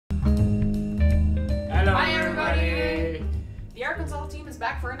AirConsole team is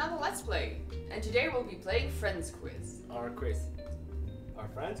back for another Let's Play. And today we'll be playing FriendsQuiz. Our quiz. Our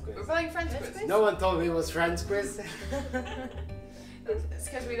FriendsQuiz. We're playing FriendsQuiz. No one told me it was FriendsQuiz. It's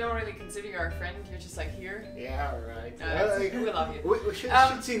because we don't really consider you our friend, you're just like here. Yeah, right. We love you. We should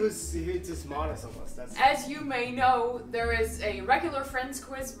see who's the smartest of us. That's As you may know, there is a regular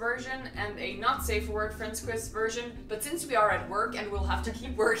FriendsQuiz version and a not safe for work FriendsQuiz version. But since we are at work and we'll have to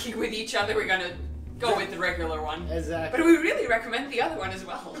keep working with each other, we're gonna go with the regular one. Exactly. But we really recommend the other one as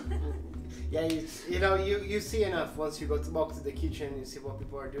well. Yeah, you see enough once you walk to the kitchen. You see what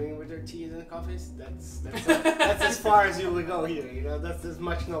people are doing with their teas and coffees. That's as far as you will go here. You know, that's as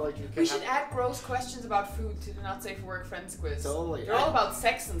much knowledge you can. We should add gross questions about food to the not safe for work FriendsQuiz. Totally. They're all about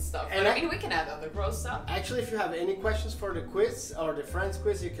sex and stuff. And but I mean, we can add other gross stuff. Actually, if you have any questions for the quiz or the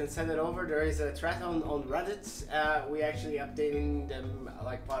FriendsQuiz, you can send it over. There is a thread on Reddit. We actually updating them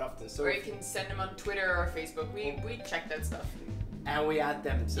like quite often. So or you can send them on Twitter or Facebook. We check that stuff. And we add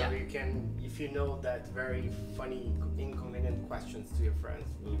them, so Yeah. you can, if you know that very funny, inconvenient questions to your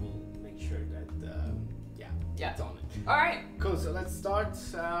friends, we will make sure that, Yeah. it's on it. Alright. Cool, so let's start.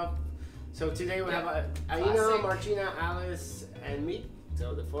 So today we have Aina, Classic. Martina, Alice, and me.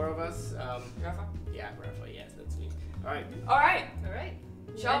 So the four of us. Rafa? Yeah, Rafa, yes, that's me. Alright. Alright. Alright.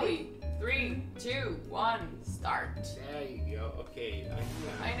 Shall we? 3, 2, 1, start. There you go, okay.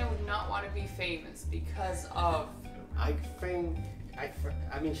 I would not want to be famous because of... I think,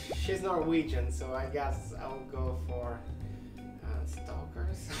 I mean, she's Norwegian, so I guess I'll go for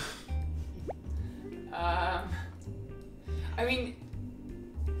stalkers. I mean...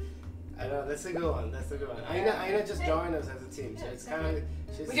 I know, that's a good one, that's a good one. Aina just joined us as a team, so it's kind of...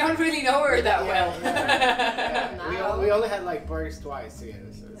 We don't really know her that well. Yeah. We only had like birds twice together,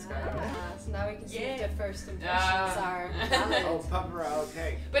 so it's kind of... So now we can see if the first impressions are Oh, Pupper,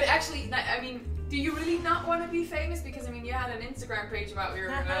 okay. But actually, I mean, do you really not want to be famous? Because I mean, you had an Instagram page about your...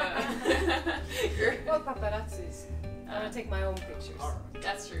 Well, paparazzis. I want to take my own pictures. Alright.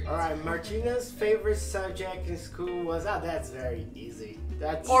 That's true. Alright, Martina's favorite subject in school was... that's very easy.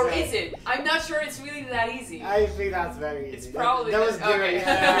 That's... Or is it? I'm not sure it's really that easy. I think that's very easy. It's probably... That was good. Okay.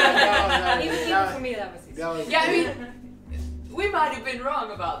 Yeah, Even for me, that was easy. that was Yeah, I good. mean, we might have been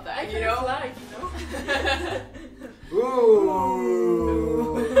wrong about that, you know?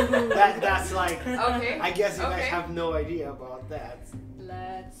 Ooh. That's like... Okay. I guess you guys Okay. have no idea about that.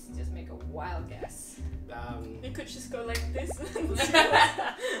 Let's just make a wild guess. You could just go like this. Anyone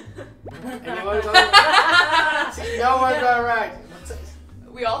go right? See, no one got right.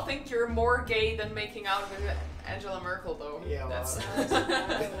 We all think you're more gay than making out with Angela Merkel, though. Yeah, well, That's... I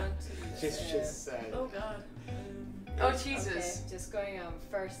don't want to. She's Oh god. Oh, Jesus. Okay, just going on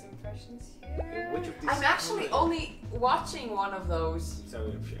first impressions here. Which of these? I'm actually only watching one of those.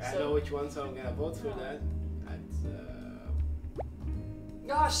 So I know which one, so I'm gonna vote for that.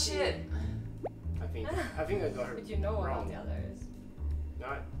 Oh, shit. I think I got her But you know wrong. about the others.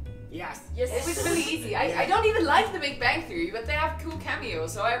 Not. Yes. It was really easy. I don't even like The Big Bang Theory, but they have cool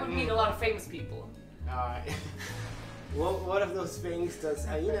cameos, so I would meet a lot of famous people. What of those things does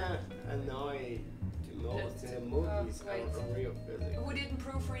Aina annoy the most in the movies wait. or real physics? Who didn't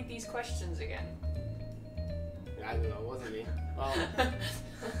proofread these questions again? I don't know, it wasn't me.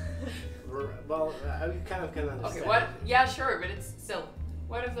 Well, I kind of can understand. Okay, what? Yeah, sure, but it's still.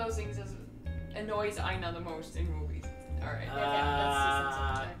 What of those things annoys Aina the most in movies? Alright. Okay.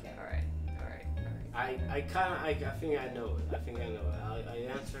 Alright. I think I know it. I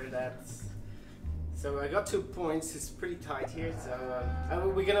answered that. So I got 2 points. It's pretty tight here. So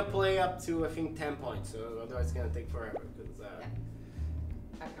we're gonna play up to I think 10 points. So otherwise it's gonna take forever. Cause,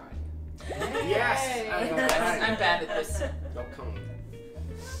 I have no idea. Yes. I know, I'm bad at this. Oh come on.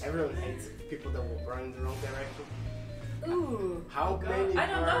 Everyone hates people that will run in the wrong direction. Ooh. How many? I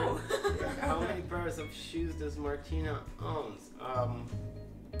don't know. How many pairs of shoes does Martina own?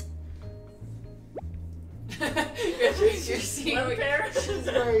 You're seeing. One pair. She's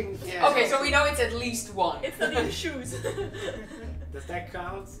wearing. Yeah. Okay, so we know it's at least one. It's not even shoes. Does that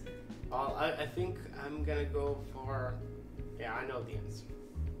count? I think I'm gonna go for. Yeah, I know the answer.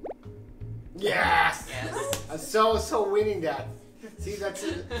 Yes. Yes. I'm so winning that. See,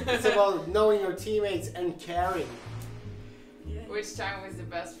 it's about knowing your teammates and caring. Yeah. Which time was the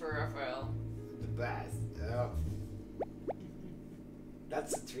best for Raphael? The best.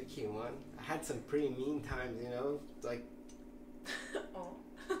 That's a tricky one. I had some pretty mean times, you know, like. Oh.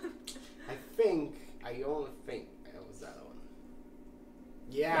 I only think it was that one.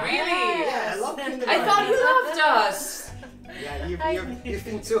 Yeah. Really? Yeah, I love kindergarten. I thought you loved us. Yeah, you've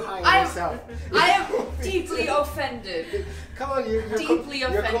been too high on I'm- yourself. I am Deeply offended. Come on, you're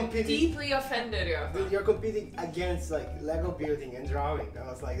competing. Deeply offended. Dude, you're competing against like Lego building and drawing. That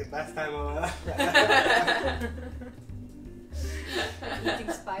was like the best time of my life.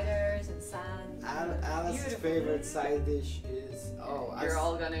 Eating spiders and sand. Alice's favorite side dish is You're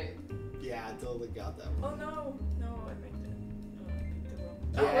all gonna. Yeah, I totally got that one. Oh no, no, I picked it. Oh, I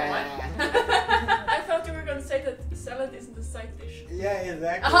picked the wrong. Yeah. I thought you were gonna say that salad isn't a side dish. Yeah,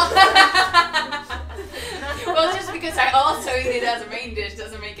 exactly. Well, just because I also eat it as a main dish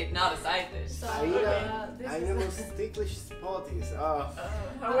doesn't make it not a side dish. So, I this know is ticklish spotties. Oh.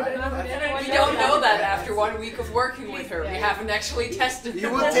 How would I know that? We don't know that after 1 week of working with her. We haven't actually tested. You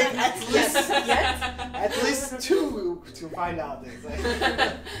will take at least Yes. at least 2 to find out this.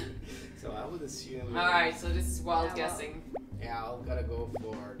 So I would assume. Alright, so this is wild guessing. Yeah, I'm gonna go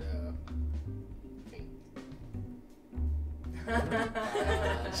for the thing.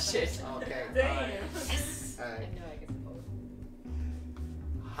 Shit. Okay. Damn. Yes. I Alright. know I get the vote.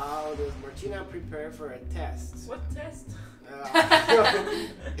 How does Martina prepare for a test? What test?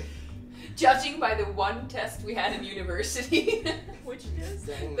 Judging by the one test we had in university, Which test?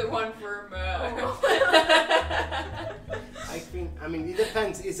 the one from. I mean, it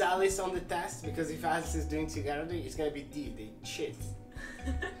depends. Is Alice on the test? Because if Alice is doing together, it's gonna be D. They cheat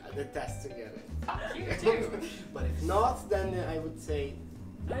at the test together. Fuck you too. But if not, then I would say.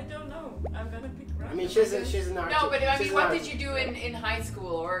 I don't know. I'm gonna pick I random. mean, she's an artist. No, but I She's mean, an what did artist. you do in high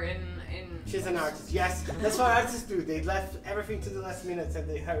school or in? She's an artist. Yes, that's what artists do. They left everything to the last minute and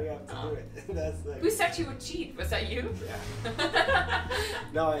they hurry up to do it. That's like. Who said you would cheat? Was that you? Yeah.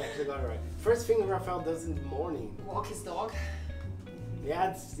 No, I actually got it right. First thing Raphael does in the morning. Walk his dog.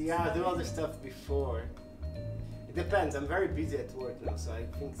 Yeah, I do other stuff before. It depends. I'm very busy at work now, so I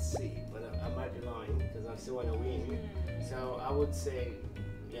think C, but I might be lying because I still want to win. So I would say,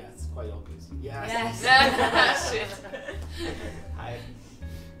 yeah, it's quite obvious. Yes. Shit. Hi.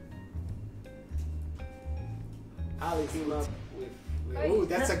 Ali team up with ooh,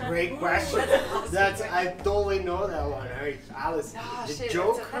 that's a great question. I totally know that one. Right? Alice, Ah, the shit,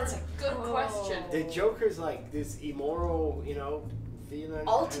 Joker. that's a good question. The Joker's like this immoral, villain.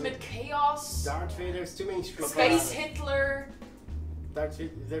 Ultimate chaos. Darth Vader's too mainstream. Space Hitler. Darth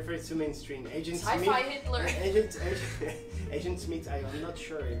Vader's too mainstream. Agent Sci-fi Smith. Hitler. Agent Smith. I'm not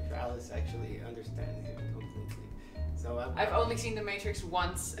sure if Alice actually understands him completely. So I've only seen The Matrix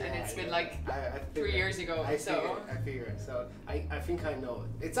once, and it's been like I 3 years ago. I So figure. So I think I know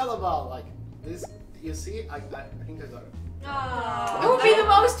it. It's all about like this. You see, I think I got it. it would be the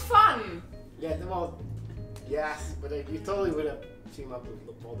most fun. Yeah, well, yes, but you totally would have teamed up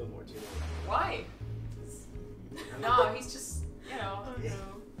with Voldemort, Why? No, he's just Oh no.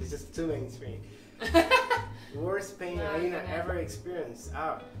 It's just too mainstream. Worst pain No, Alina no. ever experienced.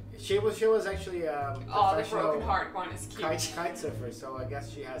 She was actually a Oh, the professional broken heart one is cute. kite surfer, so I guess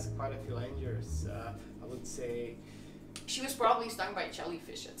she has quite a few injuries. I would say She was probably stung by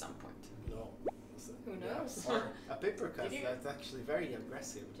jellyfish at some point. no. Who knows? Or a paper cut. Did you- That's actually very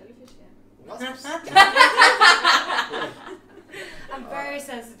aggressive. Jellyfish, yeah. Wasps? I'm very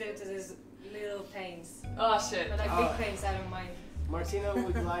sensitive to these little pains. Oh shit. But like Oh. big pains, I don't mind. Martina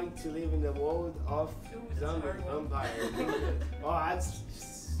would like to live in the world of Ooh, that's a zombie hard one. vampire. Oh, that's.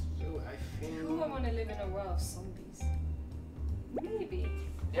 I think. Who would want to live in a world of zombies? Maybe.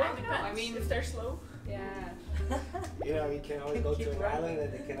 Yeah, Well, depends I mean, if they're slow. Yeah. You can always go Keep to an running. island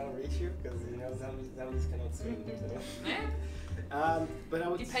and they cannot reach you because zombies cannot swim. yeah. But I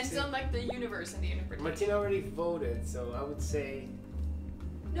would Depends say on like the universe and the interpretation. Martina already voted, so I would say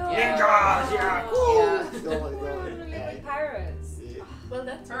No. Yeah. Ninjas, yeah, Yeah. cool. We want to live with pirates. Yeah. Well,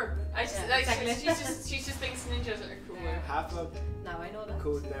 that's Her. I just, Yeah, like, exactly. she just thinks ninjas are cool. Yeah. Half of Now I know that.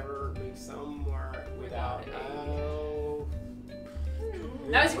 could never live somewhere without. Oh.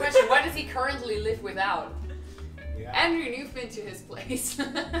 That was the question. What does he currently live without? Yeah. Andrew, you've been to his place.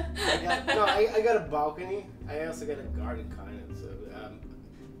 I got a balcony. I also got a garden, kind of. So,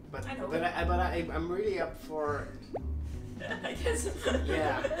 but I know. I'm really up for. I guess.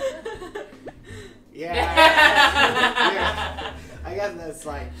 Yeah. Yeah. I guess that's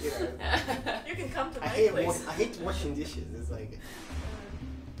like You can come to my I place. hate washing dishes. It's like,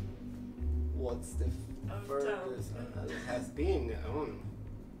 what's the furthest it has been?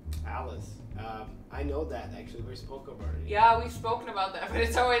 Alice. I know that actually. We spoke about it. Yeah, we've spoken about that, but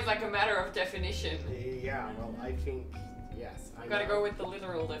it's always like a matter of definition. Yeah. Well, I think yes. I Gotta know. go with the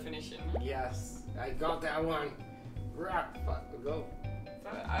literal definition. Yes, I got that one. Right, fuck, we go.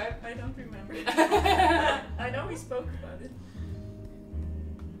 I don't remember. I know we spoke about it.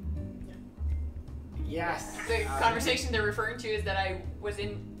 Yes. The conversation they're referring to is that I was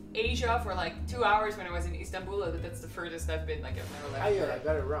in Asia for like 2 hours when I was in Istanbul. That's the furthest I've been. Like I've never left. Ah, yeah, I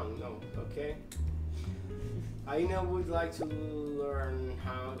got it wrong. No, okay. Aina would like to learn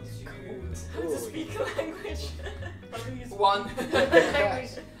how To speak a language. One.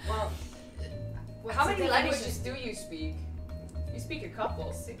 Language. Well, what's How the many definition? languages do you speak? You speak a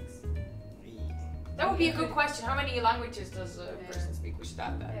couple. 6. That would be a good question. How many languages does a person speak? We should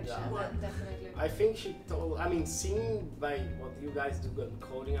add that. Yeah, definitely. I think she told. I mean, seeing by what you guys do in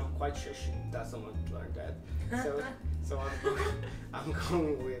coding, I'm quite sure she doesn't want to learn that. So I'm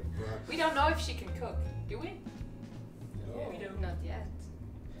going with. We don't know if she can cook, do we? No, we don't. Not yet.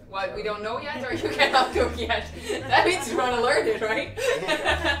 What, we don't know yet, or you cannot cook yet? That means you want to learn it, right?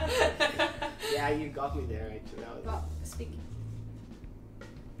 Yeah, you got me there actually. Well,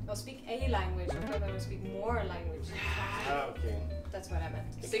 speak a language. I'm not going to speak more language. Okay. That's what I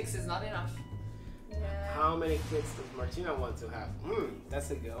meant. 6 is not enough. Yeah. How many kids does Martina want to have?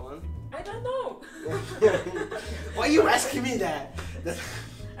 That's a good one. I don't know. Why are you asking me that?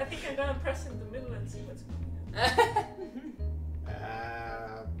 I think I'm gonna press in the middle and see what's going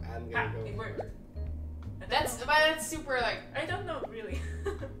I'm on. gonna go. It worked. That's super like. I don't know really.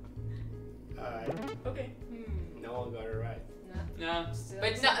 Alright. Okay. No one got it right. No, Still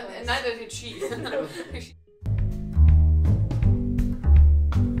but so close. neither did she.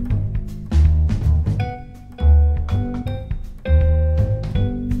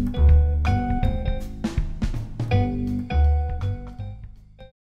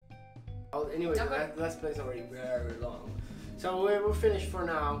 Oh, anyway, last place already very long. So we're finished for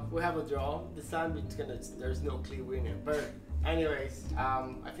now. We have a draw. This time there's no clear winner. But anyways,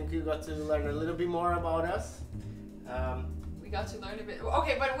 I think you got to learn a little bit more about us. We got to learn a bit.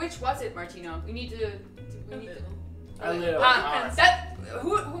 Okay, but which was it, Martina? We need to. A little.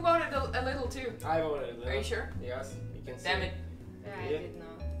 Who voted a little too? I voted a little. Are you sure? Yes, you can see. Damn it. Yeah, I Yeah. did not.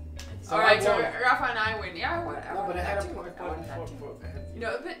 So Alright, I so won. Rafa and I win. Yeah, what? No, but I had a too. point I wanted that too. for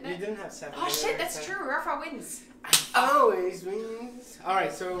No, but you didn't have 7. oh shit, that's true. Rafa wins. Always wins.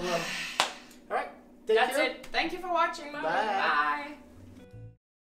 Alright, so alright. That's it. Thank you for watching. Bye. Bye.